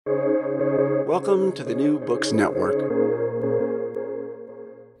Welcome to the New Books Network.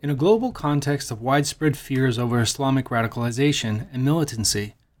 In a global context of widespread fears over Islamic radicalization and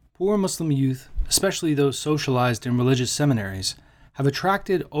militancy, poor Muslim youth, especially those socialized in religious seminaries, have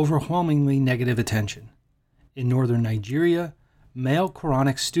attracted overwhelmingly negative attention. In northern Nigeria, male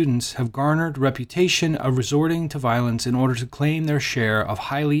Quranic students have garnered a reputation of resorting to violence in order to claim their share of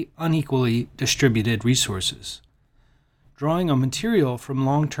highly unequally distributed resources. Drawing on material from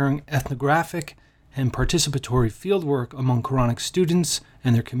long-term ethnographic and participatory fieldwork among Quranic students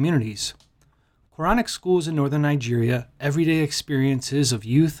and their communities, Quranic Schools in Northern Nigeria, Everyday Experiences of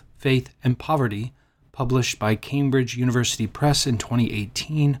Youth, Faith, and Poverty, published by Cambridge University Press in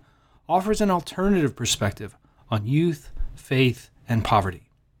 2018, offers an alternative perspective on youth, faith, and poverty.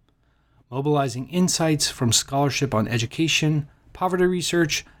 Mobilizing insights from scholarship on education, poverty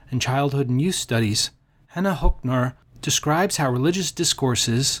research, and childhood and youth studies, Hannah Hochner describes how religious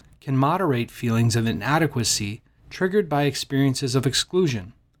discourses can moderate feelings of inadequacy triggered by experiences of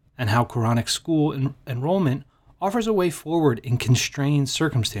exclusion, and how Quranic school enrollment offers a way forward in constrained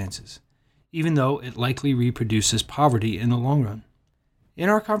circumstances, even though it likely reproduces poverty in the long run. In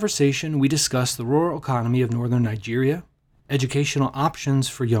our conversation, we discuss the rural economy of northern Nigeria, educational options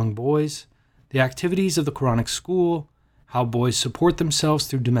for young boys, the activities of the Quranic school, how boys support themselves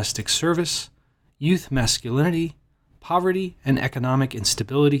through domestic service, youth masculinity, poverty and economic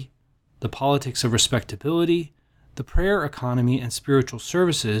instability, the politics of respectability, the prayer economy and spiritual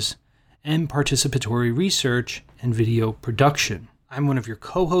services, and participatory research and video production. I'm one of your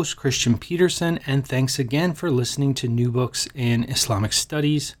co-hosts, Christian Peterson, and thanks again for listening to New Books in Islamic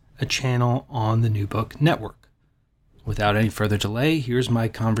Studies, a channel on the New Book Network. Without any further delay, here's my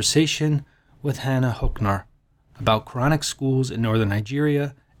conversation with Hannah Hochner about Quranic schools in northern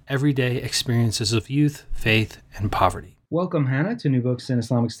Nigeria, everyday experiences of youth, faith, and poverty. Welcome, Hannah, to New Books in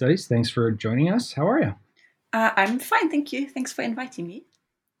Islamic Studies. Thanks for joining us. How are you? I'm fine, thank you. Thanks for inviting me.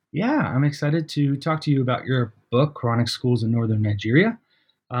 Yeah, I'm excited to talk to you about your book, Quranic Schools in Northern Nigeria.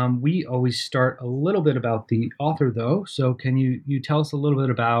 We always start a little bit about the author, though. So can you tell us a little bit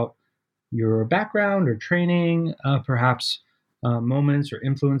about your background or training, perhaps moments or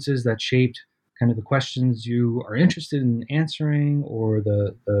influences that shaped kind of the questions you are interested in answering, or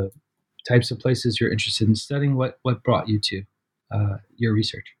the types of places you're interested in studying? What brought you to your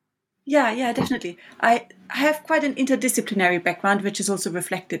research? Yeah, definitely. I have quite an interdisciplinary background, which is also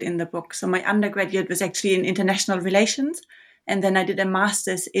reflected in the book. So my undergraduate was actually in international relations, and then I did a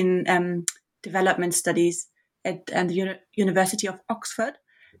master's in development studies at the University of Oxford.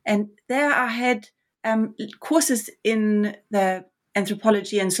 And there I had courses in the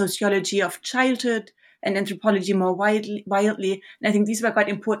anthropology and sociology of childhood and anthropology more widely. And I think these were quite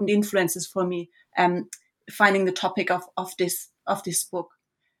important influences for me, finding the topic of this book.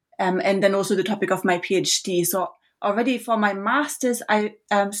 And then also the topic of my PhD. So already for my master's, I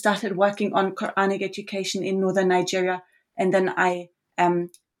started working on Quranic education in northern Nigeria, and then I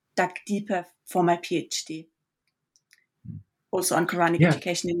dug deeper for my PhD, also on Quranic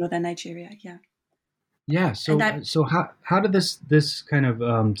education in northern Nigeria. Yeah. So how did this kind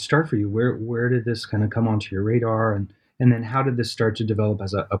of start for you? Where did this kind of come onto your radar, and then how did this start to develop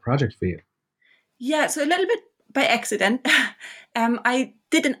as a project for you? Yeah. So a little bit by accident, I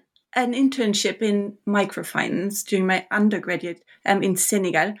did an internship in microfinance during my undergraduate in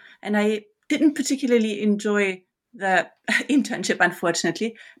Senegal, and I didn't particularly enjoy the internship,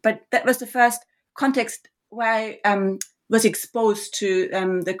 unfortunately. But that was the first context where I was exposed to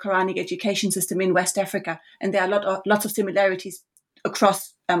the Quranic education system in West Africa, and there are lots of similarities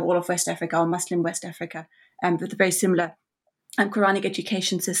across all of West Africa, or Muslim West Africa, with very similar Quranic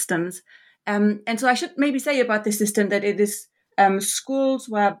education systems. And so I should maybe say about this system that it is schools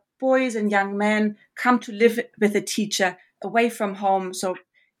where boys and young men come to live with a teacher away from home. So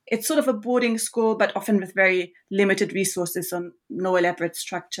it's sort of a boarding school, but often with very limited resources and no elaborate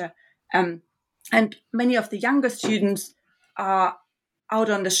structure. And many of the younger students are out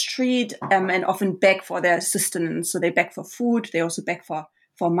on the street and often beg for their sustenance. So they beg for food. They also beg for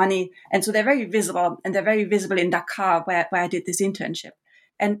money. And so they're very visible, and they're very visible in Dakar, where I did this internship.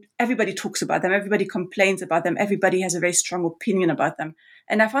 And everybody talks about them. Everybody complains about them. Everybody has a very strong opinion about them.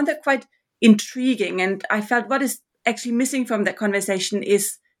 And I found that quite intriguing. And I felt what is actually missing from that conversation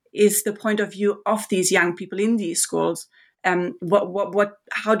is the point of view of these young people in these schools.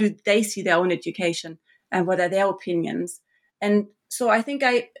 How do they see their own education, and what are their opinions? And so I think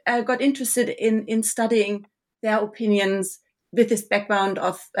I got interested in studying their opinions with this background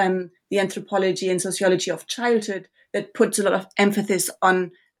of the anthropology and sociology of childhood that puts a lot of emphasis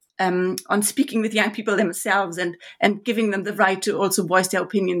on on speaking with young people themselves and giving them the right to also voice their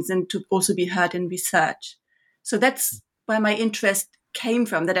opinions and to also be heard in research. So that's where my interest came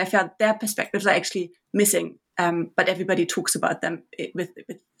from, that I felt their perspectives are actually missing, but everybody talks about them with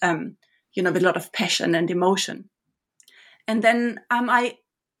a lot of passion and emotion. And then I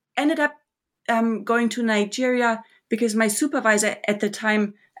ended up going to Nigeria because my supervisor at the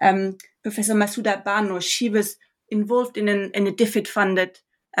time, Professor Masuda Bano, she was involved in a DFID-funded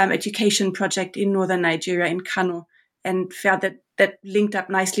education project in northern Nigeria, in Kano, and felt that linked up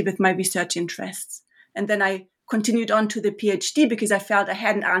nicely with my research interests. And then I continued on to the PhD because I felt I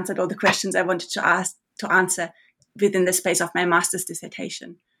hadn't answered all the questions I wanted to answer within the space of my master's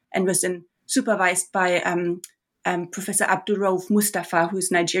dissertation, and was then supervised by Professor Abdul Rauf Mustafa,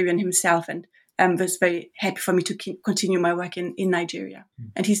 who's Nigerian himself, and was very happy for me to continue my work in Nigeria.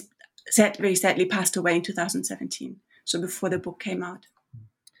 And he's very sadly passed away in 2017, so before the book came out.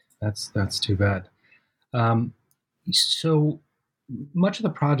 That's too bad. So much of the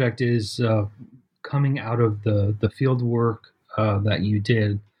project is coming out of the field work that you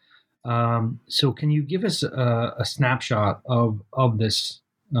did. So can you give us a snapshot of this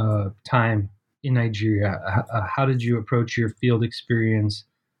time in Nigeria? How did you approach your field experience?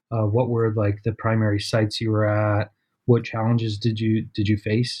 What were like the primary sites you were at? What challenges did you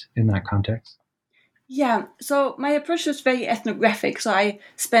face in that context? Yeah, so my approach was very ethnographic. So I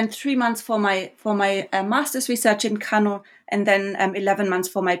spent 3 months for my master's research in Kano, and then 11 months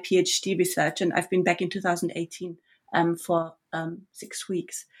for my PhD research. And I've been back in 2018 for 6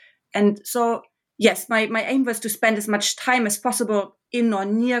 weeks. And so, yes, my aim was to spend as much time as possible in or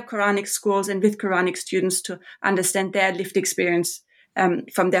near Quranic schools and with Quranic students to understand their lived experience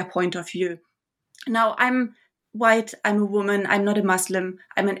from their point of view. Now, I'm white, I'm a woman, I'm not a Muslim,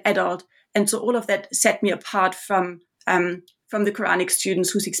 I'm an adult. And so all of that set me apart from the Quranic students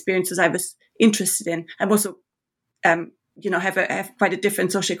whose experiences I was interested in. I'm also, have quite a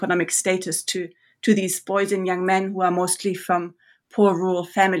different socioeconomic status to these boys and young men who are mostly from poor rural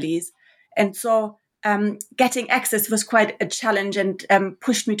families. And so getting access was quite a challenge and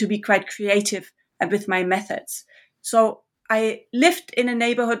pushed me to be quite creative with my methods. So I lived in a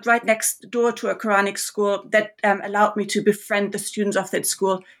neighborhood right next door to a Quranic school that allowed me to befriend the students of that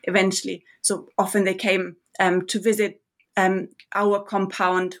school eventually. So often they came to visit our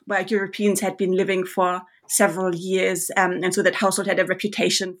compound where Europeans had been living for several years. And so that household had a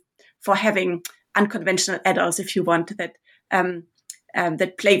reputation for having unconventional adults, if you want, that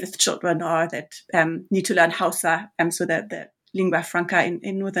play with children or that need to learn Hausa, so the lingua franca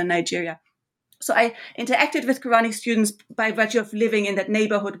in northern Nigeria. So I interacted with Quranic students by virtue of living in that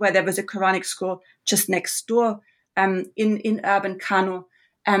neighborhood where there was a Quranic school just next door in urban Kano.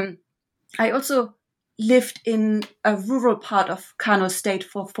 I also lived in a rural part of Kano state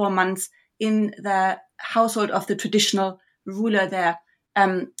for 4 months in the household of the traditional ruler there.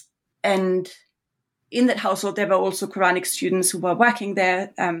 And in that household, there were also Quranic students who were working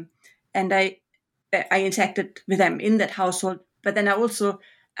there. And I interacted with them in that household. But then I also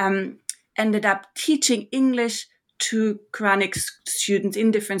ended up teaching English to Quranic students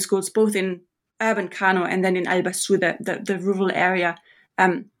in different schools, both in urban Kano and then in Al-Basru, the rural area,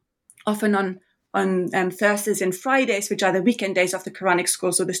 often on Thursdays and Fridays, which are the weekend days of the Quranic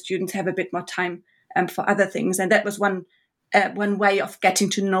school, so the students have a bit more time for other things. And that was one way of getting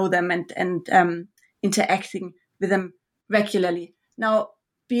to know them and interacting with them regularly. Now,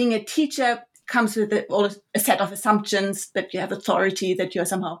 being a teacher comes with a set of assumptions that you have authority, that you're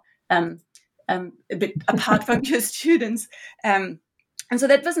somehow a bit apart from your students. And so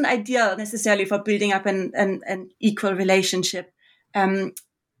that wasn't ideal necessarily for building up an equal relationship.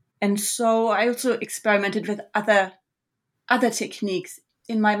 And so I also experimented with other techniques.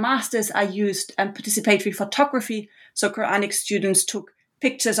 In my master's, I used participatory photography. So Quranic students took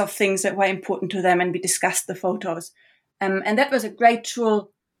pictures of things that were important to them and we discussed the photos. And that was a great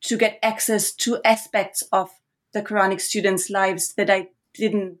tool to get access to aspects of the Quranic students' lives that I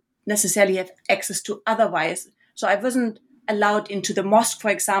didn't necessarily have access to otherwise. So I wasn't allowed into the mosque, for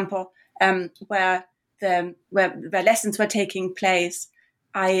example, where lessons were taking place.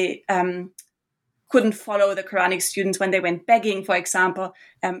 I couldn't follow the Quranic students when they went begging, for example.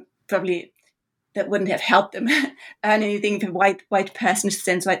 Probably that wouldn't have helped them earn anything if a white person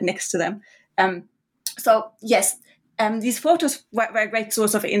stands right next to them. So yes, these photos were a great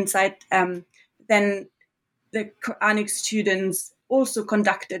source of insight. Then the Quranic students also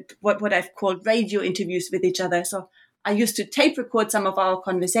conducted what I've called radio interviews with each other. So I used to tape record some of our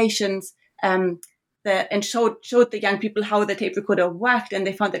conversations and showed the young people how the tape recorder worked, and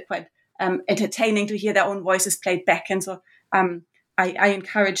they found it quite entertaining to hear their own voices played back. And so I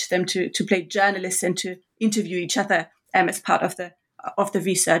encouraged them to play journalists and to interview each other as part of the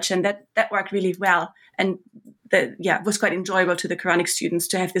research, and that worked really well. And it was quite enjoyable to the Quranic students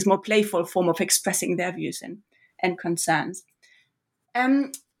to have this more playful form of expressing their views and concerns.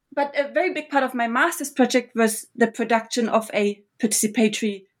 But a very big part of my master's project was the production of a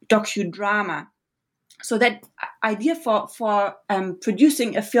participatory docudrama. So that idea for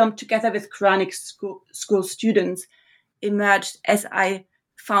producing a film together with Quranic school students emerged as I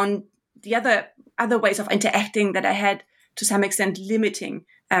found the other ways of interacting that I had to some extent limiting.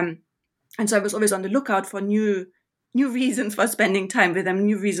 And so I was always on the lookout for new reasons for spending time with them,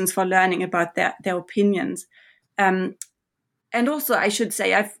 new reasons for learning about their opinions. And also, I should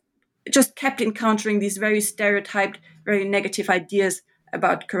say, I've just kept encountering these very stereotyped, very negative ideas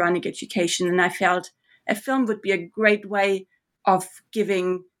about Quranic education. And I felt a film would be a great way of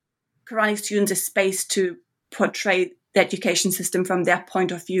giving Quranic students a space to portray the education system from their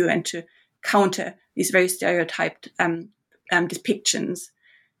point of view and to counter these very stereotyped depictions.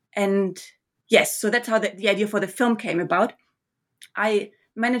 And yes, so that's how the idea for the film came about. I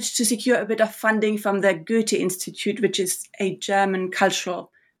managed to secure a bit of funding from the Goethe Institute, which is a German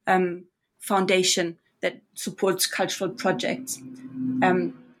cultural foundation that supports cultural projects.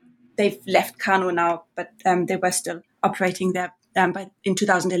 They've left Kano now, but they were still operating there in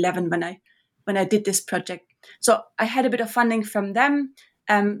 2011 when I did this project. So I had a bit of funding from them.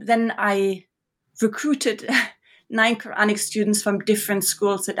 Then I recruited 9 Quranic students from different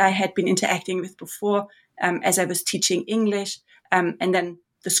schools that I had been interacting with before as I was teaching English, and then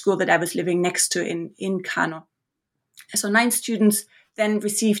the school that I was living next to in Kano. So 9 students then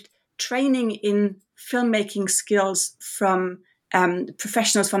received training in filmmaking skills from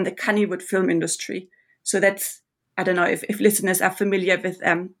professionals from the Kannywood film industry. So that's, I don't know if listeners are familiar with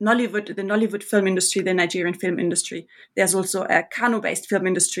Nollywood, the Nollywood film industry, the Nigerian film industry. There's also a Kano-based film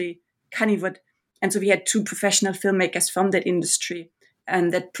industry, Kannywood. And so we had 2 professional filmmakers from that industry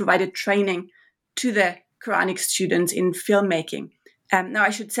and that provided training to the Quranic students in filmmaking. Now,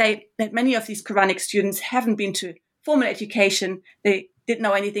 I should say that many of these Quranic students haven't been to formal education. They didn't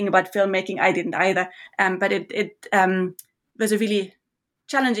know anything about filmmaking. I didn't either. But it was a really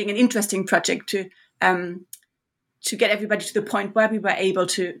challenging and interesting project to get everybody to the point where we were able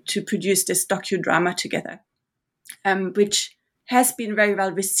to produce this docudrama together, which has been very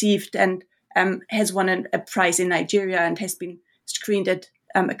well received and has won a prize in Nigeria and has been screened at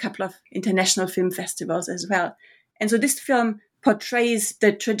a couple of international film festivals as well. And so this film portrays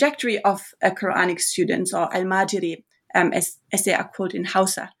the trajectory of a Quranic students, or Al-Majiri, as they are called in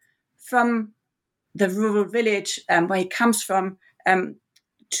Hausa, from the rural village where he comes from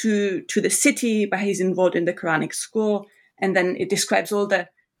to the city where he's involved in the Quranic school. And then it describes all the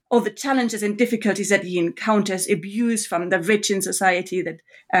challenges and difficulties that he encounters, abuse from the rich in society that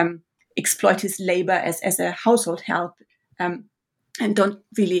exploit his labor as a household help and don't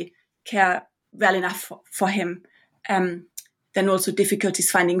really care well enough for him. Then also difficulties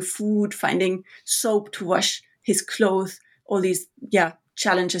finding food, finding soap to wash his clothes, all these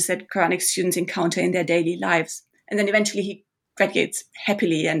challenges that Quranic students encounter in their daily lives. And then eventually he graduates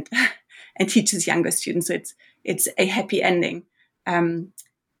happily and teaches younger students. So it's a happy ending.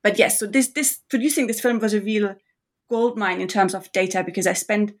 But yes, so this producing this film was a real goldmine in terms of data, because I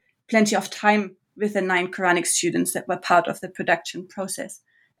spent plenty of time with the 9 Quranic students that were part of the production process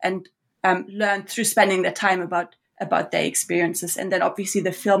and learned through spending the time about their experiences. And then obviously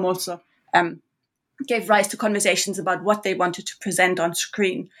the film also gave rise to conversations about what they wanted to present on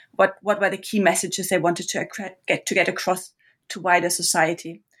screen, what were the key messages they wanted to get across to wider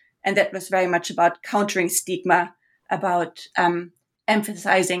society. And that was very much about countering stigma, about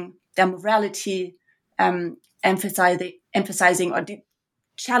emphasizing their morality, emphasizing or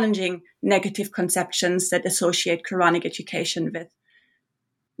challenging negative conceptions that associate Quranic education with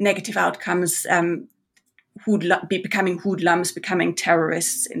negative outcomes, becoming hoodlums, becoming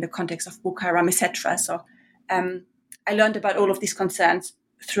terrorists in the context of Boko Haram, etc. So I learned about all of these concerns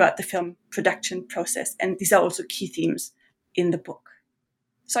throughout the film production process. And these are also key themes in the book.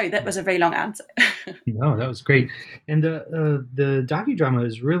 Sorry, that was a very long answer. No, that was great. And the docudrama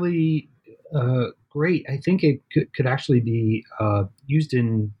is really great. I think it could actually be used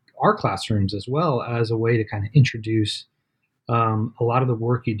in our classrooms as well as a way to kind of introduce a lot of the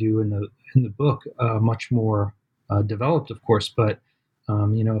work you do in the book, much more developed, of course. But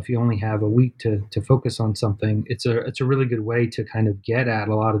if you only have a week to focus on something, it's a really good way to kind of get at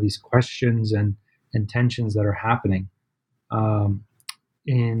a lot of these questions and tensions that are happening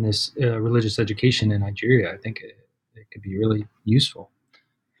in this religious education in Nigeria. I think it could be really useful.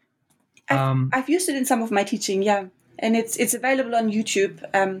 I've used it in some of my teaching, yeah. and it's available on YouTube.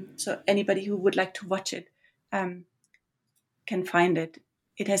 So anybody who would like to watch it can find it.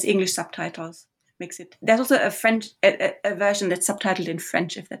 It has English subtitles. Makes it. There's also a French a version that's subtitled in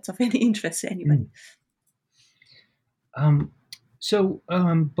French, if that's of any interest to anybody. So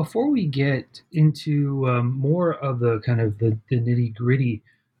before we get into more of the kind of the nitty gritty,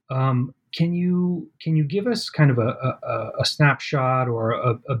 can you give us kind of a snapshot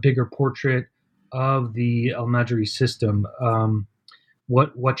or a bigger portrait of the Al-Majri system?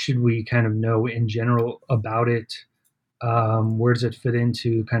 What should we kind of know in general about it? Where does it fit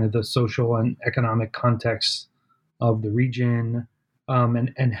into kind of the social and economic context of the region?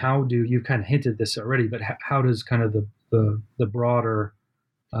 And how do you kind of hinted this already, but how does kind of the broader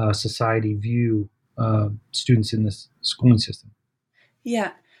society view students in this schooling system?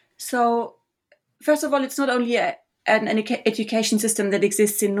 Yeah. So first of all, it's not only an education system that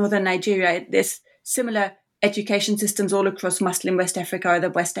exists in northern Nigeria. There's similar education systems all across Muslim West Africa or the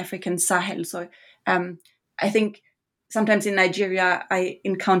West African Sahel. So I think sometimes in Nigeria, I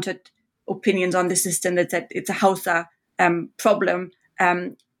encountered opinions on the system that said it's a Hausa problem.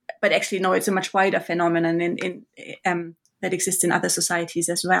 But actually, no, it's a much wider phenomenon that exists in other societies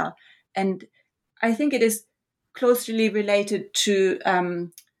as well. And I think it is closely related to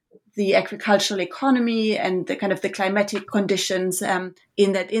the agricultural economy and the kind of the climatic conditions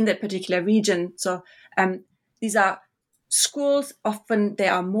in that particular region. So these are schools. Often they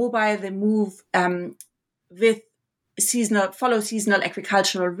are mobile. They move with follow seasonal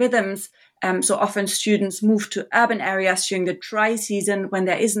agricultural rhythms. So often students move to urban areas during the dry season when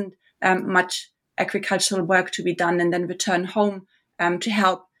there isn't much agricultural work to be done, and then return home to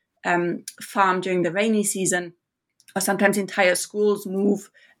help farm during the rainy season. Or sometimes entire schools move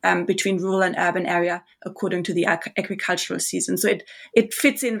between rural and urban area according to the agricultural season. So it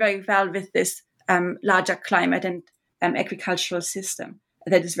fits in very well with this larger climate and agricultural system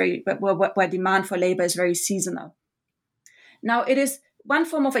that is where demand for labor is very seasonal. Now, it is one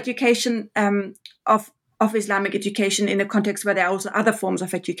form of education of Islamic education in a context where there are also other forms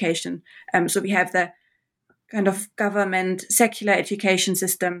of education. So we have the kind of government secular education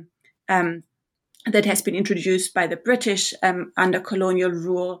system that has been introduced by the British under colonial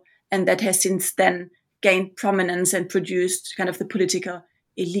rule, and that has since then gained prominence and produced kind of the political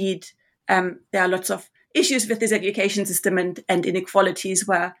elite. There are lots of issues with this education system and inequalities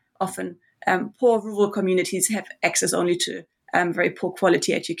where often poor rural communities have access only to very poor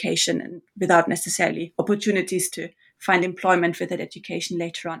quality education and without necessarily opportunities to find employment with that education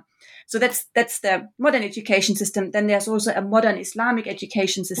later on. So that's the modern education system. Then there's also a modern Islamic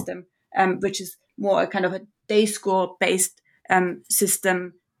education system, which is more a kind of a day school based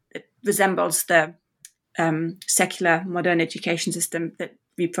system that resembles the secular modern education system that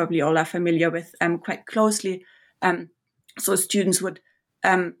we probably all are familiar with quite closely. So students would,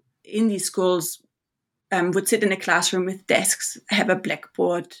 in these schools, would sit in a classroom with desks, have a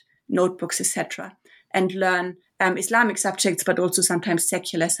blackboard, notebooks, etc., and learn Islamic subjects, but also sometimes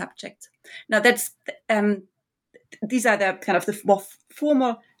secular subjects. Now, these are the kind of the more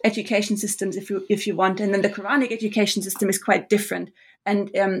formal education systems, if you want, and then the Quranic education system is quite different and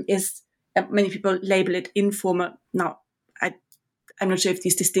is many people label it informal. Now, I'm not sure if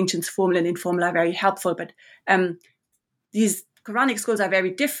these distinctions, formal and informal, are very helpful, but these Quranic schools are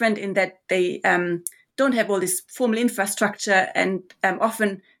very different in that they don't have all this formal infrastructure, and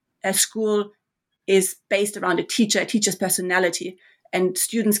often a school is based around a teacher's personality, and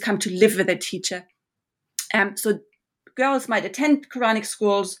students come to live with a teacher. So girls might attend Quranic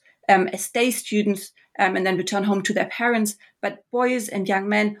schools as day students and then return home to their parents, but boys and young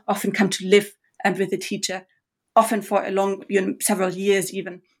men often come to live with the teacher, often for a long, several years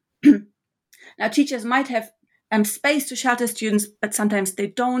even. Now, teachers might have space to shelter students, but sometimes they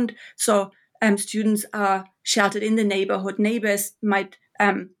don't. So students are sheltered in the neighborhood. Neighbors might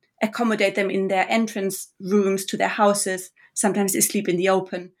accommodate them in their entrance rooms to their houses. Sometimes they sleep in the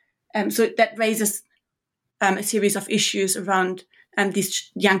open. So that raises a series of issues around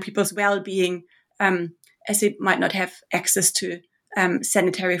these young people's well-being, as they might not have access to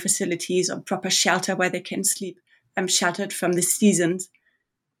sanitary facilities or proper shelter where they can sleep sheltered from the seasons.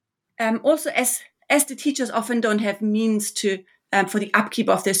 Also, as the teachers often don't have means to for the upkeep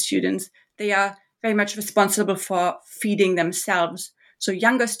of their students, they are very much responsible for feeding themselves. So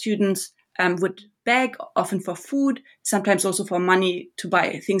younger students would beg, often for food, sometimes also for money to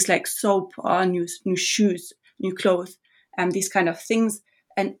buy things like soap or new shoes, new clothes, these kind of things.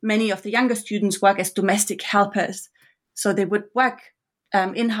 And many of the younger students work as domestic helpers. So they would work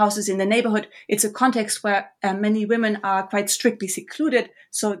in houses in the neighborhood. It's a context where many women are quite strictly secluded,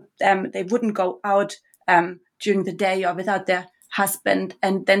 so they wouldn't go out during the day or without their husband,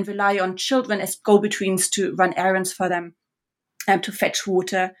 and then rely on children as go-betweens to run errands for them, to fetch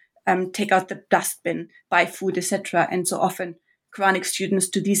water, take out the dustbin, buy food, etc. And so often Quranic students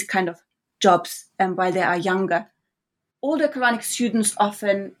do these kind of jobs while they are younger. Older Quranic students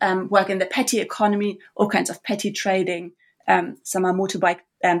often work in the petty economy, all kinds of petty trading. Some are motorbike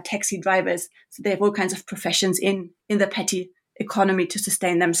taxi drivers. So they have all kinds of professions in the petty economy to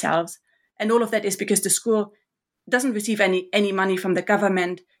sustain themselves. And all of that is because the school doesn't receive any money from the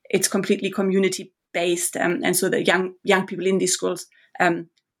government. It's completely community based. And so the young people in these schools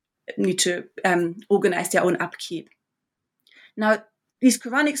need to organize their own upkeep. Now, these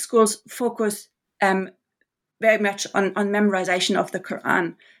Quranic schools focus very much on memorization of the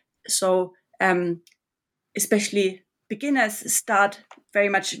Quran. So especially beginners start very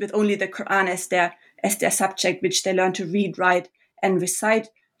much with only the Quran as their subject, which they learn to read, write, and recite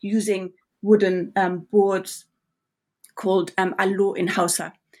using wooden boards called allo in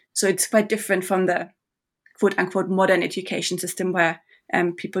Hausa. So it's quite different from the quote-unquote modern education system where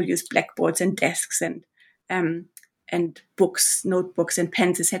people use blackboards and desks and books, notebooks, and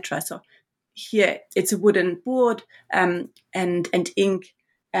pens, etc. So here it's a wooden board and ink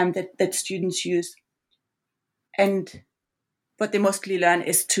that students use. And what they mostly learn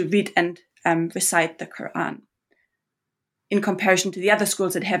is to read and recite the Quran, in comparison to the other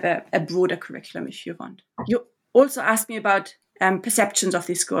schools that have a broader curriculum, if you want. You also asked me about perceptions of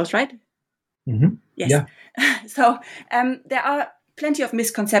these schools, right? Mm-hmm. Yes. Yeah. So there are plenty of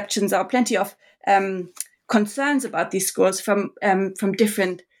misconceptions or plenty of concerns about these schools from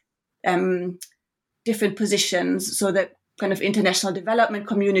different positions. So the kind of international development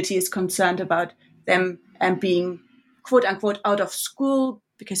community is concerned about them being quote unquote out of school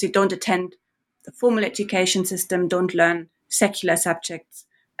because they don't attend the formal education system, don't learn secular subjects.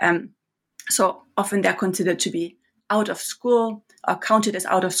 So often they're considered to be out of school or counted as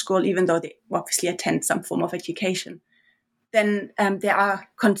out of school, even though they obviously attend some form of education. Then there are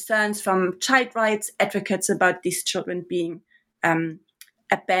concerns from child rights advocates about these children being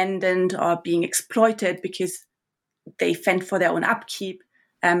abandoned or being exploited because they fend for their own upkeep.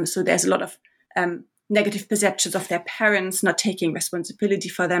 So there's a lot of negative perceptions of their parents not taking responsibility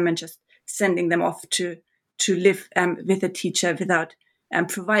for them and just sending them off to live with a teacher without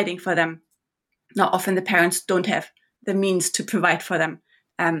providing for them. Now, often the parents don't have the means to provide for them.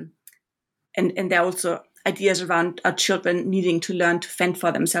 And there are also ideas around our children needing to learn to fend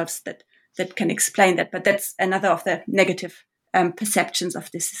for themselves that can explain that. But that's another of the negative perceptions of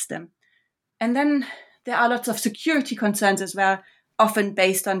this system. And then there are lots of security concerns as well, often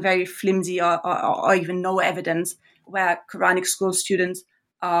based on very flimsy or even no evidence, where Quranic school students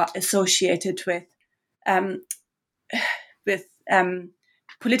are associated with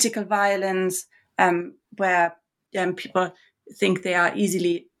political violence, where people think they are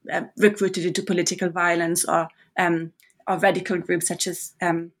easily recruited into political violence or radical groups such as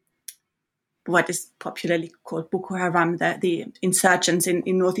what is popularly called Boko Haram, the insurgents in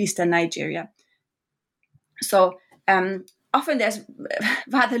northeastern Nigeria. So often there's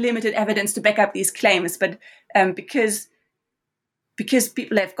rather limited evidence to back up these claims, but because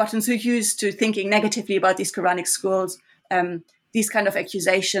people have gotten so used to thinking negatively about these Quranic schools, these kind of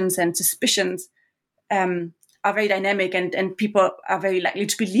accusations and suspicions are very dynamic, and people are very likely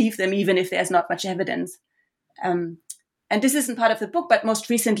to believe them even if there's not much evidence. And this isn't part of the book, but most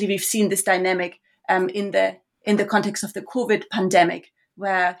recently we've seen this dynamic in the context of the COVID pandemic,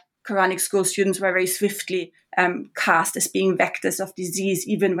 where Quranic school students were very swiftly cast as being vectors of disease,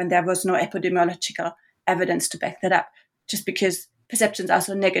 even when there was no epidemiological evidence to back that up, just because perceptions are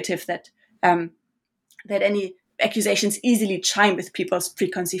so negative that any accusations easily chime with people's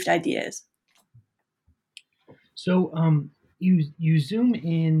preconceived ideas. So you zoom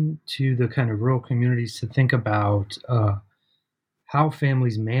into the kind of rural communities to think about how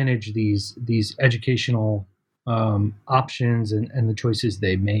families manage these educational options and the choices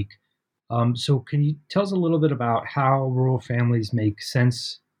they make. So can you tell us a little bit about how rural families make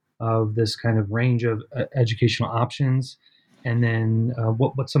sense of this kind of range of educational options, and then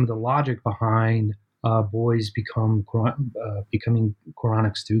what's some of the logic behind boys becoming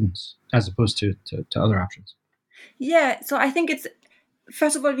Quranic students as opposed to other options? Yeah, so I think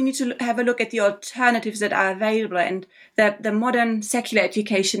first of all, we need to have a look at the alternatives that are available, and the modern secular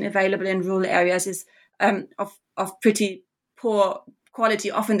education available in rural areas is of pretty poor quality.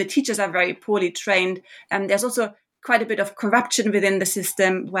 Often the teachers are very poorly trained, and there's also quite a bit of corruption within the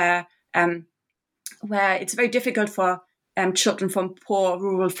system where it's very difficult for children from poor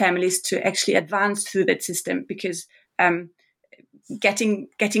rural families to actually advance through that system, because getting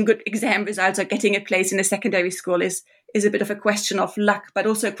good exam results or getting a place in a secondary school is a bit of a question of luck, but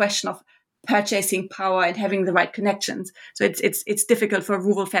also a question of purchasing power and having the right connections. So it's difficult for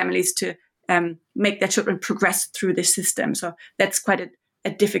rural families to make their children progress through this system. So that's quite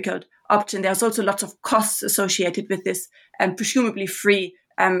a difficult option. There's also lots of costs associated with this, and presumably free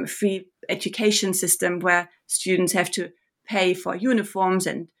education system where students have to pay for uniforms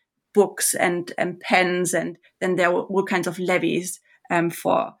and books and pens, and then there are all kinds of levies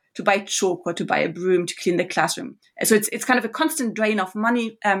to buy chalk or to buy a broom to clean the classroom. So it's kind of a constant drain of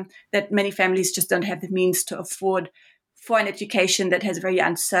money that many families just don't have the means to afford for an education that has very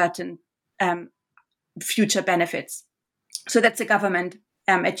uncertain future benefits. So that's the government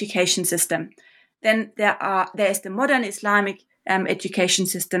education system. Then there is the modern Islamic education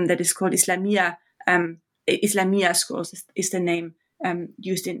system that is called Islamia. Islamia schools is the name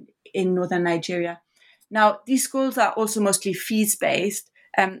used in northern Nigeria. Now, these schools are also mostly fees-based.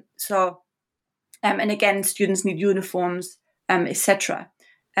 And again, students need uniforms, etc.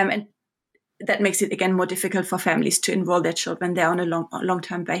 And that makes it, again, more difficult for families to enroll their children there on a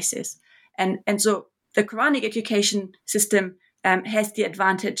long-term basis. And so the Quranic education system has the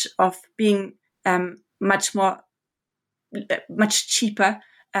advantage of being much cheaper.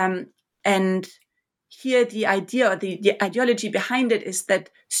 And here the idea or the ideology behind it is that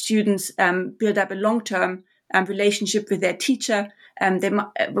students build up a long-term relationship with their teacher. When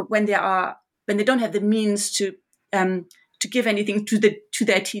they don't have the means to give anything to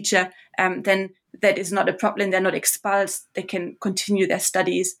their teacher, then that is not a problem. They're not expelled. They can continue their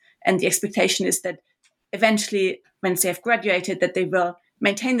studies, and the expectation is that eventually, once they have graduated, that they will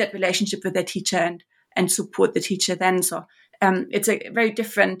maintain that relationship with their teacher and support the teacher then. So it's a very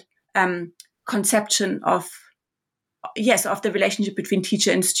different conception of the relationship between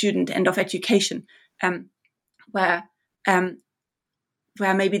teacher and student and of education, where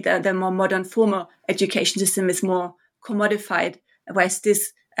maybe the more modern formal education system is more commodified, whereas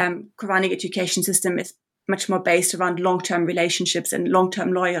this Quranic education system is much more based around long-term relationships and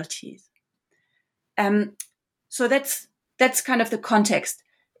long-term loyalties. So that's kind of the context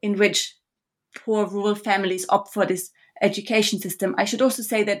in which poor rural families opt for this education system. I should also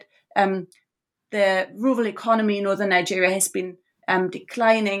say that the rural economy in northern Nigeria has been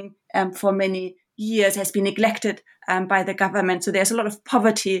declining for many years, has been neglected by the government. So there's a lot of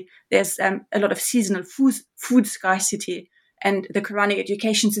poverty, there's a lot of seasonal food scarcity, and the Quranic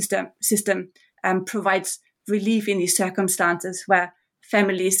education system provides relief in these circumstances where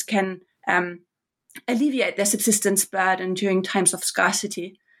families can alleviate their subsistence burden during times of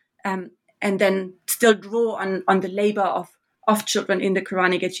scarcity, and then still draw on the labor of children in the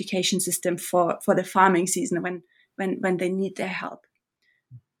Quranic education system for the farming season when they need their help.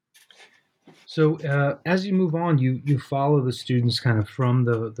 So as you move on, you follow the students kind of from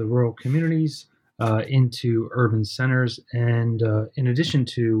the rural communities into urban centers, and in addition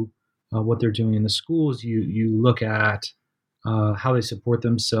to what they're doing in the schools, you look at how they support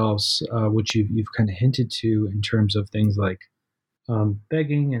themselves, which you've kind of hinted to in terms of things like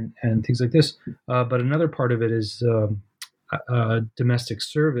begging and things like this. But another part of it is domestic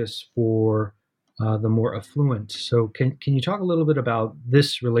service for the more affluent. So can you talk a little bit about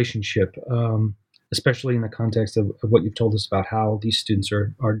this relationship, especially in the context of what you've told us about how these students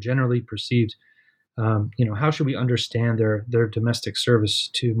are generally perceived? How should we understand their domestic service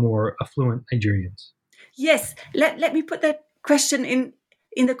to more affluent Nigerians? Yes, let me put that question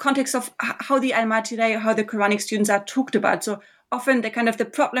in the context of how the Almajiri, how the Quranic students are talked about. So often the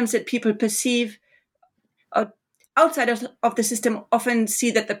problems that people perceive outside of the system often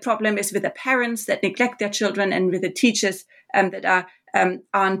see that the problem is with the parents that neglect their children and with the teachers that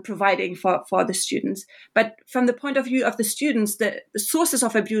aren't providing for the students. But from the point of view of the students, the sources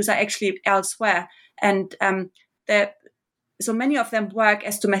of abuse are actually elsewhere. And so many of them work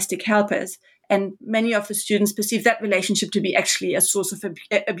as domestic helpers, and many of the students perceive that relationship to be actually a source of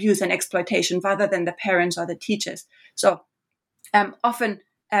abuse and exploitation rather than the parents or the teachers. So often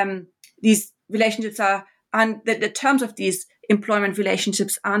these relationships and the terms of these employment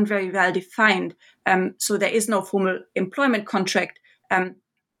relationships aren't very well defined. So there is no formal employment contract. And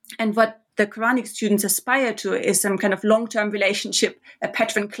what the Quranic students aspire to is some kind of long-term relationship, a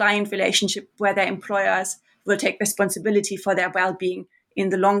patron-client relationship where their employers will take responsibility for their well-being in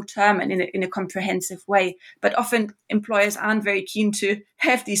the long term and in a comprehensive way. But often employers aren't very keen to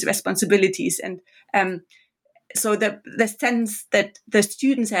have these responsibilities. And so the sense that the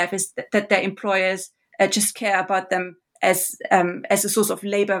students have is that their employers just care about them as a source of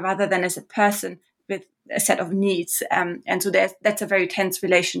labor rather than as a person with a set of needs. And so that's a very tense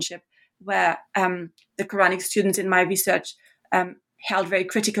relationship where the Quranic students in my research held very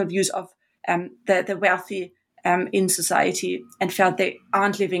critical views of the wealthy in society, and felt they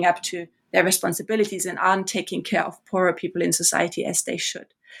aren't living up to their responsibilities and aren't taking care of poorer people in society as they should.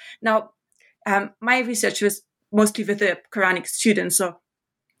 Now, my research was mostly with the Quranic students, so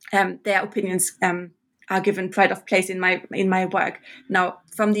their opinions are given pride of place in my work. Now,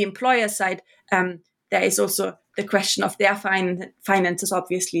 from the employer side, there is also the question of their finances,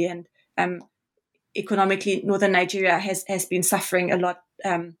 obviously, and economically, northern Nigeria has been suffering a lot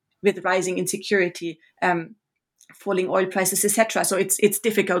with rising insecurity, falling oil prices, etc. So it's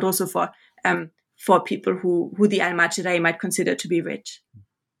difficult also for people who the Al-Majri might consider to be rich.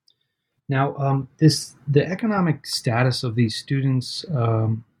 Now, the economic status of these students,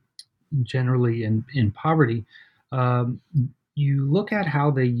 generally in poverty, you look at how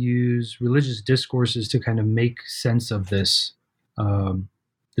they use religious discourses to kind of make sense of this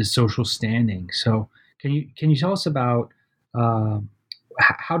social standing. So, can you tell us about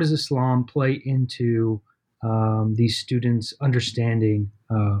how does Islam play into these students understanding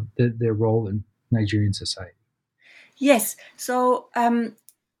their role in Nigerian society? Yes. So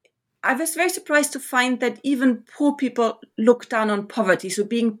I was very surprised to find that even poor people look down on poverty. So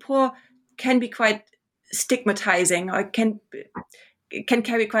being poor can be quite stigmatizing, or can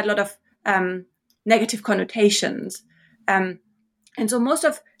carry quite a lot of negative connotations. And so most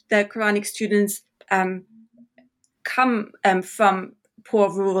of the Quranic students come from poor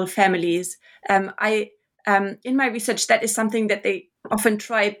rural families. In my research, that is something that they often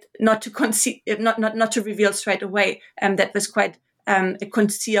tried not to reveal straight away. That was quite a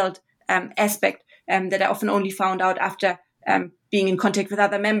concealed aspect that I often only found out after being in contact with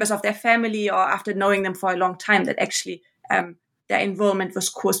other members of their family, or after knowing them for a long time, that actually their involvement was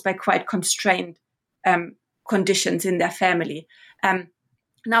caused by quite constrained conditions in their family.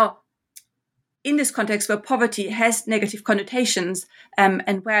 Now, in this context where poverty has negative connotations,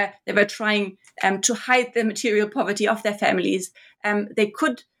 and where they were trying to hide the material poverty of their families, they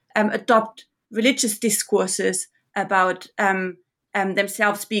could adopt religious discourses about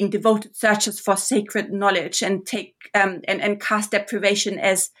themselves being devoted searchers for sacred knowledge, and take and cast deprivation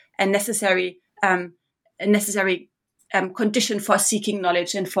as a necessary condition for seeking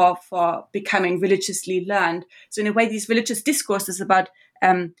knowledge and for becoming religiously learned. So in a way, these religious discourses about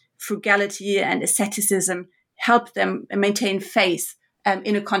frugality and asceticism help them maintain faith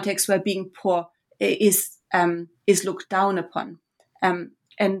in a context where being poor is looked down upon.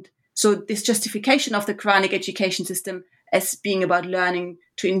 And so this justification of the Quranic education system as being about learning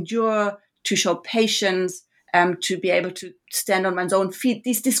to endure, to show patience, to be able to stand on one's own feet,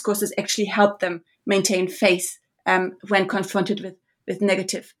 these discourses actually help them maintain faith when confronted with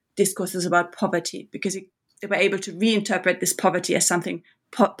negative discourses about poverty, because they were able to reinterpret this poverty as something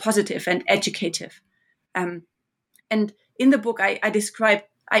positive and educative. And in the book, I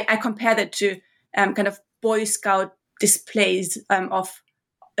compare that to kind of Boy Scout displays of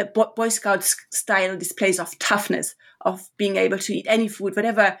Boy Scout style displays of toughness, of being able to eat any food,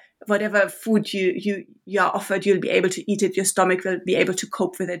 whatever food you are offered, you'll be able to eat it. Your stomach will be able to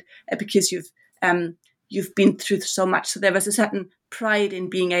cope with it because you've been through so much. So there was a certain pride in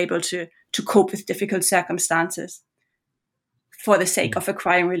being able to cope with difficult circumstances for the sake of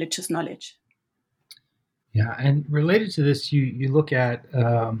acquiring religious knowledge. Yeah, and related to this, you look at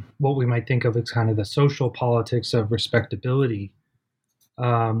what we might think of as kind of the social politics of respectability.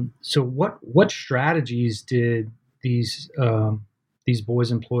 So what strategies did these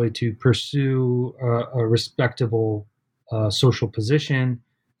boys employ to pursue a respectable social position,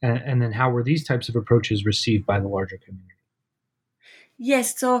 and then how were these types of approaches received by the larger community?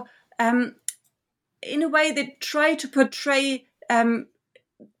 Yes, so in a way, they try to portray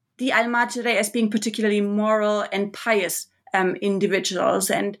the Al-Majri as being particularly moral and pious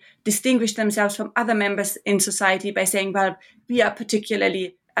individuals, and distinguish themselves from other members in society by saying, well, we are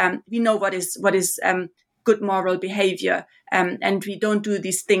particularly, we know what is good moral behavior, and we don't do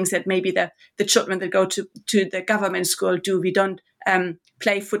these things that maybe the children that go to the government school do. We don't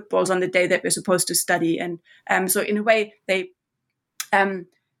play footballs on the day that we're supposed to study. And so in a way, they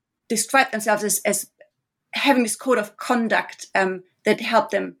describe themselves as having this code of conduct that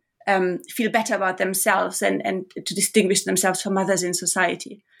help them feel better about themselves and to distinguish themselves from others in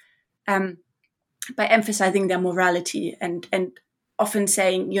society, by emphasizing their morality and often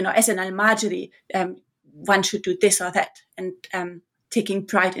saying, as an Al-Majri, one should do this or that, and taking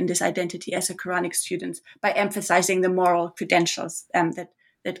pride in this identity as a Quranic student by emphasizing the moral credentials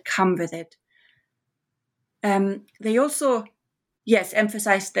that come with it. They also,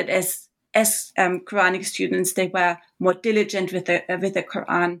 emphasized that as Quranic students, they were more diligent with the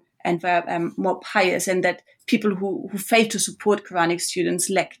Quran, and were more pious, and that people who failed to support Quranic students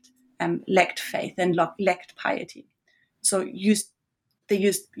lacked faith and lacked piety. So they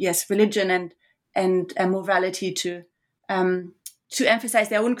used religion and morality to emphasize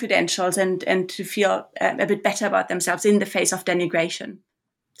their own credentials and to feel a bit better about themselves in the face of denigration.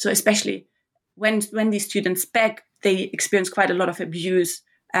 So especially when these students beg, they experience quite a lot of abuse,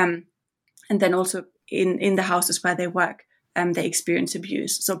 and then also in the houses where they work, they experience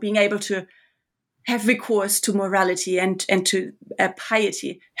abuse. So being able to have recourse to morality and to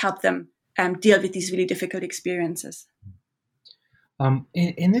piety help them deal with these really difficult experiences.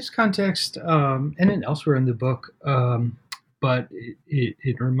 In this context, and then elsewhere in the book, but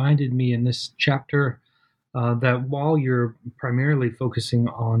it reminded me in this chapter that while you're primarily focusing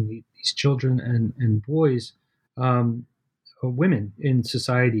on these children and boys, women in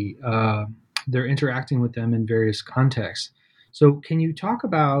society, they're interacting with them in various contexts. So can you talk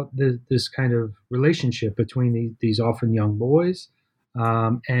about this kind of relationship between these often young boys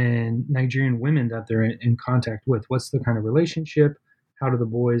and Nigerian women that they're in contact with? What's the kind of relationship? How do the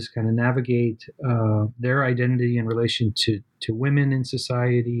boys kind of navigate their identity in relation to women in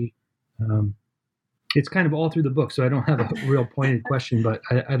society? It's kind of all through the book, so I don't have a real pointed question, but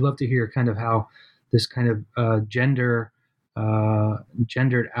I'd love to hear kind of how this kind of gendered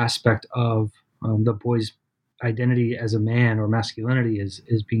aspect of the boy's identity as a man or masculinity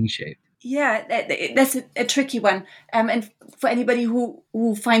is being shaped. Yeah, that's a tricky one. And for anybody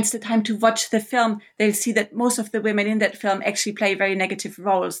who finds the time to watch the film, they'll see that most of the women in that film actually play very negative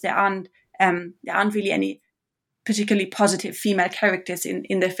roles. There aren't really any particularly positive female characters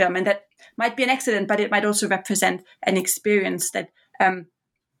in the film, and that might be an accident, but it might also represent an experience that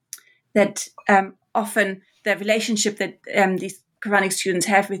often the relationship that these Quranic students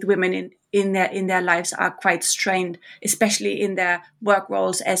have with women in their lives are quite strained, especially in their work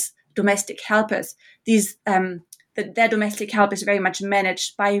roles as domestic helpers. Their domestic help is very much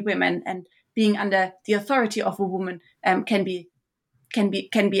managed by women, and being under the authority of a woman can be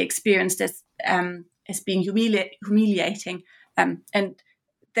experienced as being humiliating. And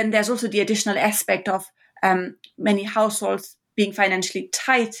then there's also the additional aspect of many households being financially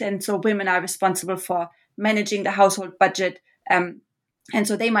tight, and so women are responsible for managing the household budget, and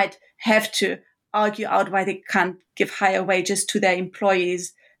so they might have to argue out why they can't give higher wages to their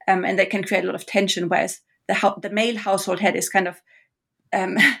employees. And that can create a lot of tension, whereas the male household head is kind of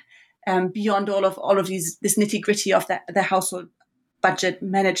beyond all of this nitty gritty of the household budget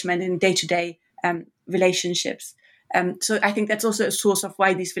management in day-to-day relationships. So I think that's also a source of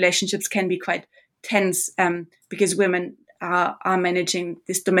why these relationships can be quite tense, because women are managing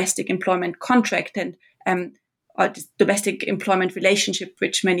this domestic employment contract or this domestic employment relationship,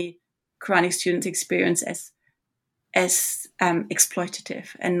 which many Quranic students experience as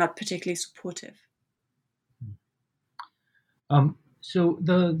exploitative and not particularly supportive. So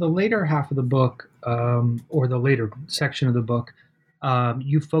the later half of the book, or the later section of the book,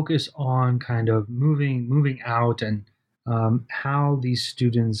 you focus on kind of moving out and how these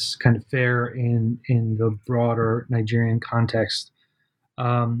students kind of fare in the broader Nigerian context.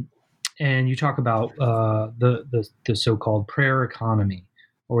 And you talk about the so-called prayer economy,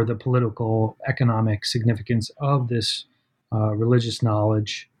 or the political economic significance of this religious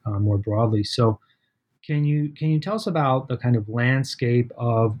knowledge more broadly. So can you tell us about the kind of landscape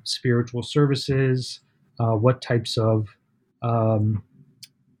of spiritual services, what types of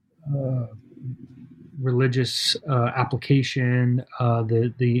religious application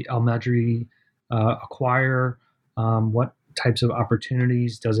the Al-Madri acquire, what types of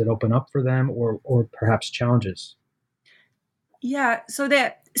opportunities does it open up for them, or perhaps challenges? Yeah, so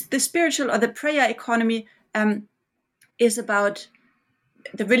the spiritual or the prayer economy is about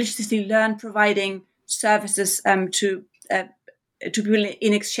the religiously learned providing services to people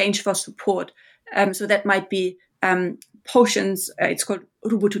in exchange for support. So that might be potions. It's called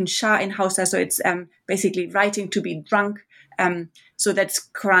Rubutun Shah in Hausa. So it's basically writing to be drunk. So that's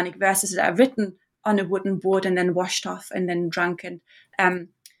Quranic verses that are written on a wooden board and then washed off and then drunk.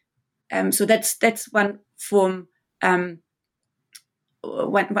 And so that's one form.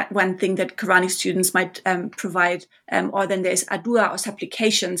 One thing that Quranic students might provide, or then there's adua or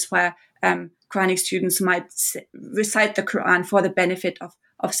supplications where Quranic students might recite the Quran for the benefit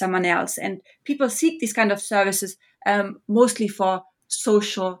of someone else. And people seek these kind of services mostly for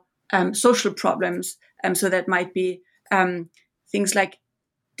social problems. So that might be things like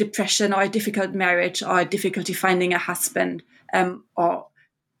depression or a difficult marriage or difficulty finding a husband, or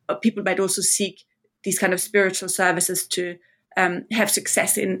people might also seek these kind of spiritual services to have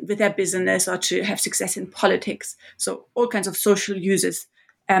success with their business or to have success in politics. So all kinds of social uses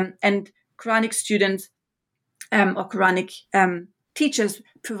And Quranic students or Quranic teachers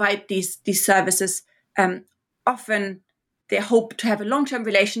provide these services. Often they hope to have a long-term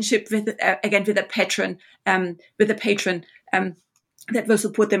relationship with a patron that will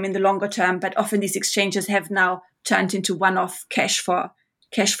support them in the longer term. But often these exchanges have now turned into one-off cash for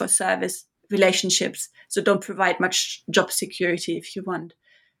service relationships, so don't provide much job security, if you want.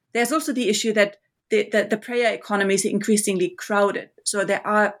 There's also the issue that the prayer economy is increasingly crowded. So there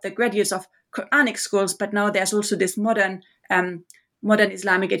are the graduates of Quranic schools, but now there's also this modern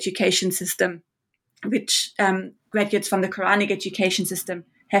Islamic education system, which graduates from the Quranic education system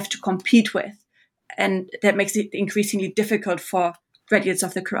have to compete with. And that makes it increasingly difficult for graduates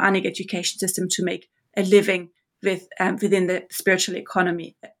of the Quranic education system to make a living within the spiritual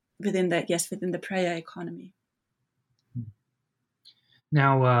economy, within the prayer economy.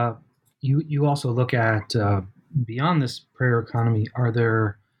 Now, you also look at beyond this prayer economy. Are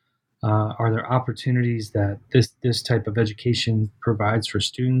there opportunities that this type of education provides for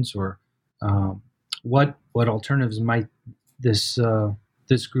students, or what alternatives might this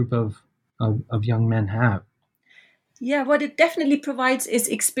group of young men have? Yeah, what it definitely provides is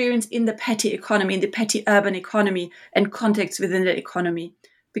experience in the petty economy, in the petty urban economy, and context within the economy.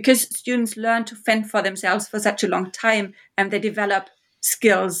 Because students learn to fend for themselves for such a long time, and they develop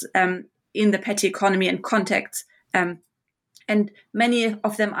skills in the petty economy and context. And many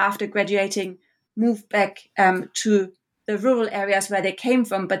of them, after graduating, move back to the rural areas where they came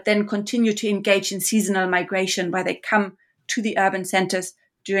from, but then continue to engage in seasonal migration, where they come to the urban centers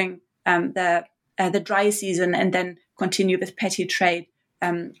during the dry season and then continue with petty trade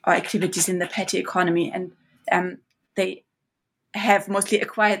or activities in the petty economy. And they have mostly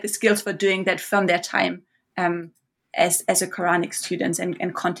acquired the skills for doing that from their time as a Quranic students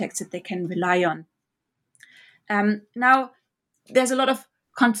and contexts that they can rely on. Now, there's a lot of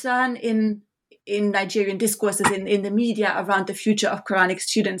concern in Nigerian discourses in the media around the future of Quranic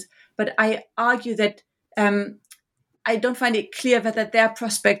students, but I argue that I don't find it clear whether their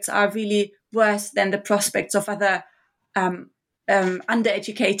prospects are really worse than the prospects of other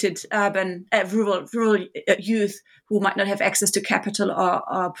undereducated urban rural youth who might not have access to capital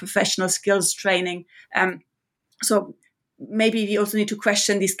or professional skills training. So maybe we also need to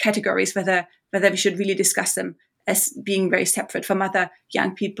question these categories, whether we should really discuss them as being very separate from other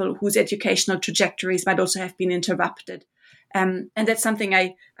young people whose educational trajectories might also have been interrupted. And that's something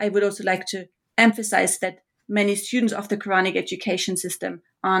I would also like to emphasize, that many students of the Quranic education system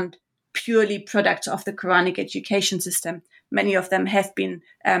aren't purely products of the Quranic education system. Many of them have been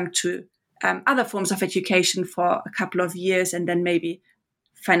to other forms of education for a couple of years, and then maybe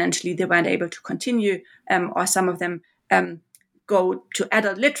financially they weren't able to continue, or some of them go to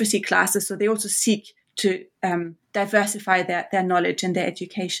adult literacy classes, so they also seek to diversify their knowledge and their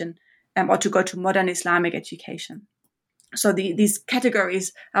education, or to go to modern Islamic education. So these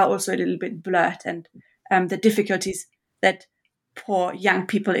categories are also a little bit blurred, and the difficulties that poor young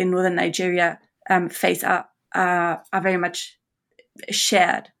people in northern Nigeria face are very much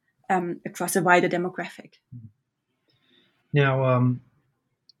shared across a wider demographic. Now,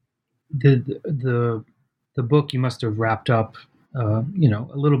 the book you must have wrapped up, a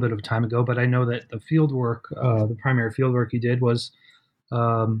little bit of time ago, but I know that the field work, the primary field work you did was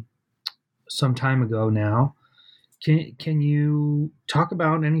some time ago now. Can you talk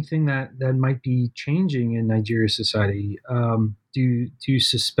about anything that might be changing in Nigeria society? Do you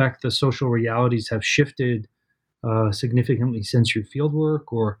suspect the social realities have shifted significantly since your field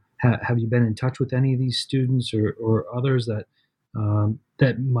work, or have you been in touch with any of these students or others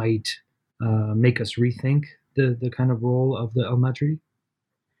that might make us rethink the kind of role of the Al-Madri?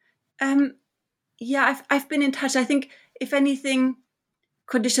 Yeah, I've been in touch. I think, if anything,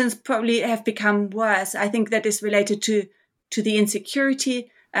 conditions probably have become worse. I think that is related to the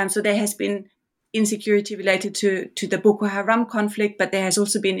insecurity. So there has been insecurity related to the Boko Haram conflict, but there has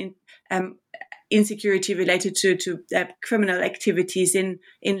also been insecurity related to criminal activities in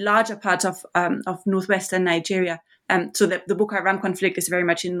larger parts of northwestern Nigeria. So the Boko Haram conflict is very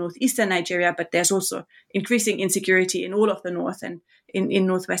much in northeastern Nigeria, but there's also increasing insecurity in all of the north and in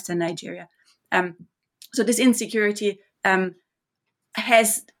northwestern Nigeria. So this insecurity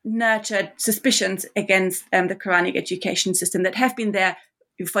has nurtured suspicions against the Quranic education system that have been there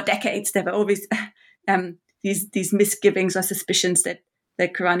for decades. There were always these misgivings or suspicions that the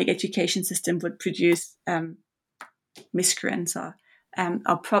Quranic education system would produce miscreants or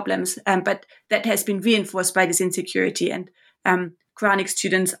problems, but that has been reinforced by this insecurity. And Quranic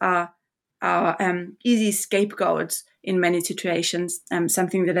students are easy scapegoats in many situations.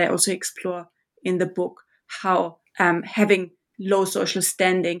 Something that I also explore in the book, how having low social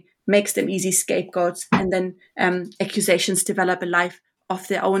standing makes them easy scapegoats, and then accusations develop a life of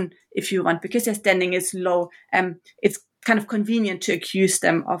their own, if you want, because their standing is low. It's kind of convenient to accuse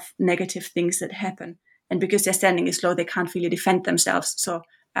them of negative things that happen, and because their standing is low, they can't really defend themselves, so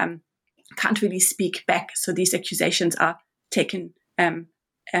can't really speak back. So these accusations are taken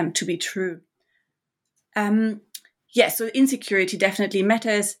to be true. So insecurity definitely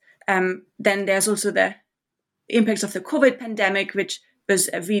matters. Then there's also the impacts of the COVID pandemic, which was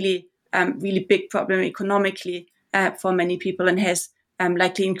a really big problem economically for many people and has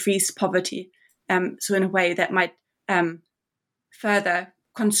likely increased poverty. So in a way that might further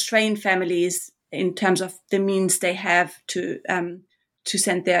constrain families in terms of the means they have to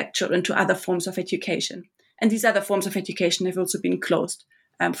send their children to other forms of education. And these other forms of education have also been closed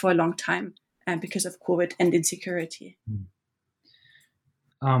for a long time because of COVID and insecurity.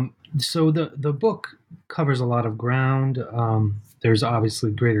 So the book covers a lot of ground. There's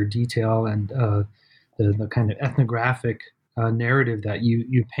obviously greater detail, and the kind of ethnographic narrative that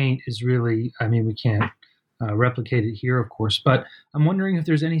you paint is really, I mean, we can't replicate it here, of course, but I'm wondering if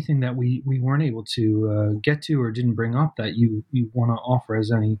there's anything that we weren't able to get to or didn't bring up that you want to offer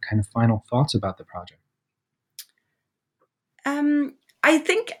as any kind of final thoughts about the project. I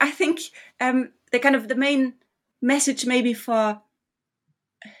think the main message maybe for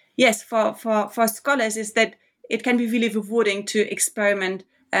scholars is that it can be really rewarding to experiment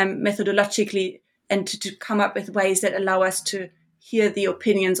methodologically and to come up with ways that allow us to hear the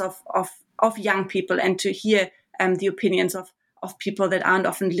opinions of young people and to hear the opinions of people that aren't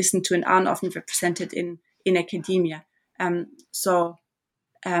often listened to and aren't often represented in academia. I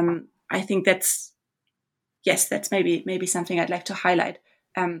think that's maybe something I'd like to highlight.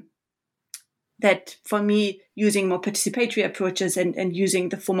 That for me, using more participatory approaches and using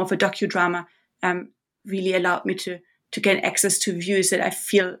the form of a docudrama really allowed me to gain access to views that I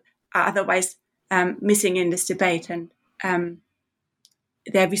feel are otherwise missing in this debate. And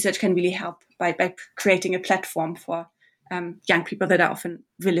their research can really help by creating a platform for young people that are often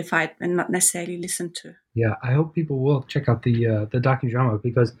vilified and not necessarily listened to. Yeah, I hope people will check out the docudrama,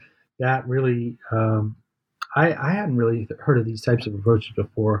 because that really, I hadn't really heard of these types of approaches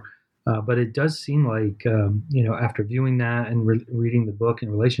before. But it does seem like, after viewing that and reading the book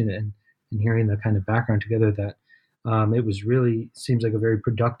in relation and hearing the kind of background together, that it was really seems like a very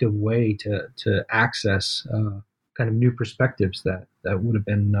productive way to access kind of new perspectives that would have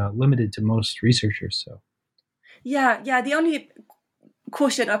been limited to most researchers. So, yeah. The only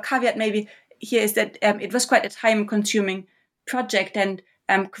caution or caveat maybe here is that it was quite a time-consuming project, and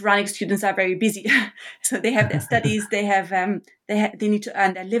Quranic students are very busy, so they have their studies, they need to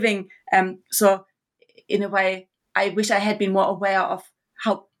earn their living. So, in a way, I wish I had been more aware of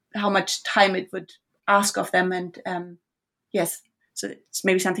how much time it would ask of them, and so it's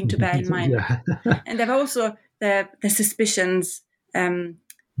maybe something to bear in mind. Yeah. And there were also the suspicions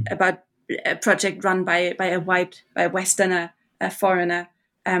about a project run by a Westerner, a foreigner,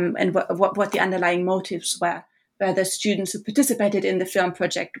 and what the underlying motives were. Where the students who participated in the film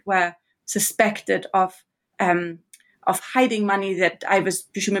project were suspected of hiding money that I was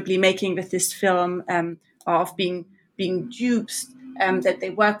presumably making with this film, or of being duped, that they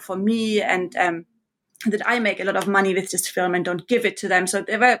work for me, and that I make a lot of money with this film and don't give it to them. So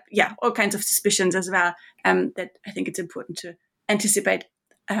there were all kinds of suspicions as well, that I think it's important to anticipate,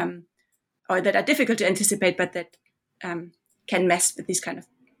 or that are difficult to anticipate, but that can mess with these kind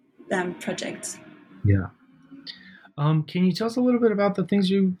of projects. Yeah. Can you tell us a little bit about the things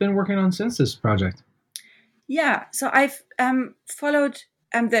you've been working on since this project? Yeah, so I've followed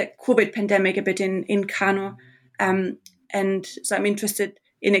the COVID pandemic a bit in Kano, and so I'm interested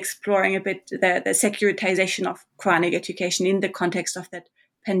in exploring a bit the securitization of Quranic education in the context of that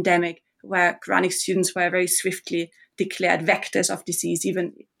pandemic, where Quranic students were very swiftly declared vectors of disease,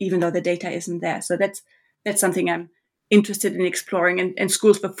 even though the data isn't there. So that's something I'm interested in exploring, and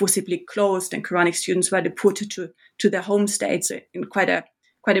schools were forcibly closed, and Quranic students were deported to their home states in quite a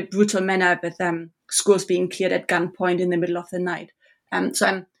brutal manner, with schools being cleared at gunpoint in the middle of the night. So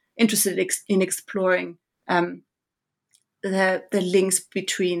I'm interested in exploring the links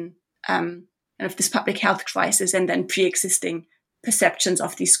between kind of this public health crisis and then pre-existing perceptions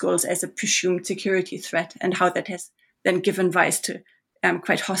of these schools as a presumed security threat, and how that has then given rise to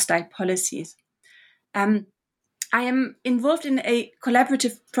quite hostile policies. I am involved in a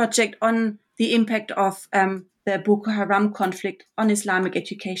collaborative project on the impact of the Boko Haram conflict on Islamic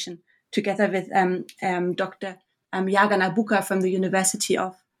education, together with Dr. Yagan Abuka from the University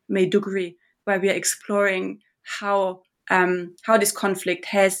of Maiduguri, where we are exploring how this conflict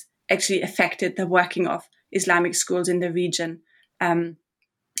has actually affected the working of Islamic schools in the region. and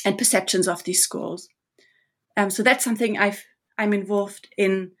perceptions of these schools. So that's something I'm involved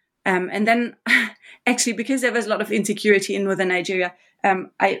in. And then actually, because there was a lot of insecurity in northern Nigeria,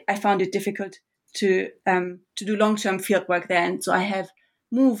 I found it difficult to do long-term field work there. And so I have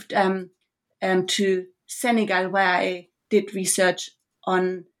moved to Senegal, where I did research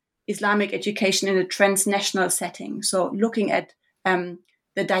on Islamic education in a transnational setting. So looking at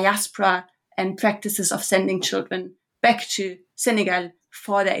the diaspora and practices of sending children back to Senegal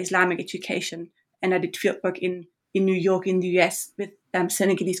for their Islamic education. And I did fieldwork in New York, in the US, with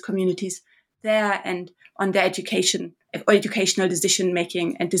Senegalese communities there, and on their educational decision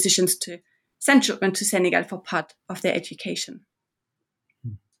making and decisions to send children to Senegal for part of their education.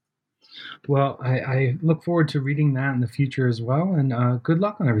 Well, I look forward to reading that in the future as well, and good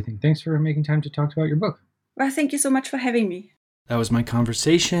luck on everything. Thanks for making time to talk about your book. Well, thank you so much for having me. That was my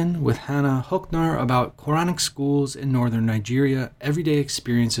conversation with Hannah Hochner about Quranic schools in northern Nigeria, everyday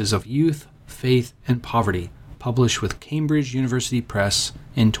experiences of youth, faith, and poverty, published with Cambridge University Press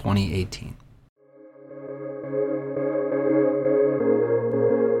in 2018.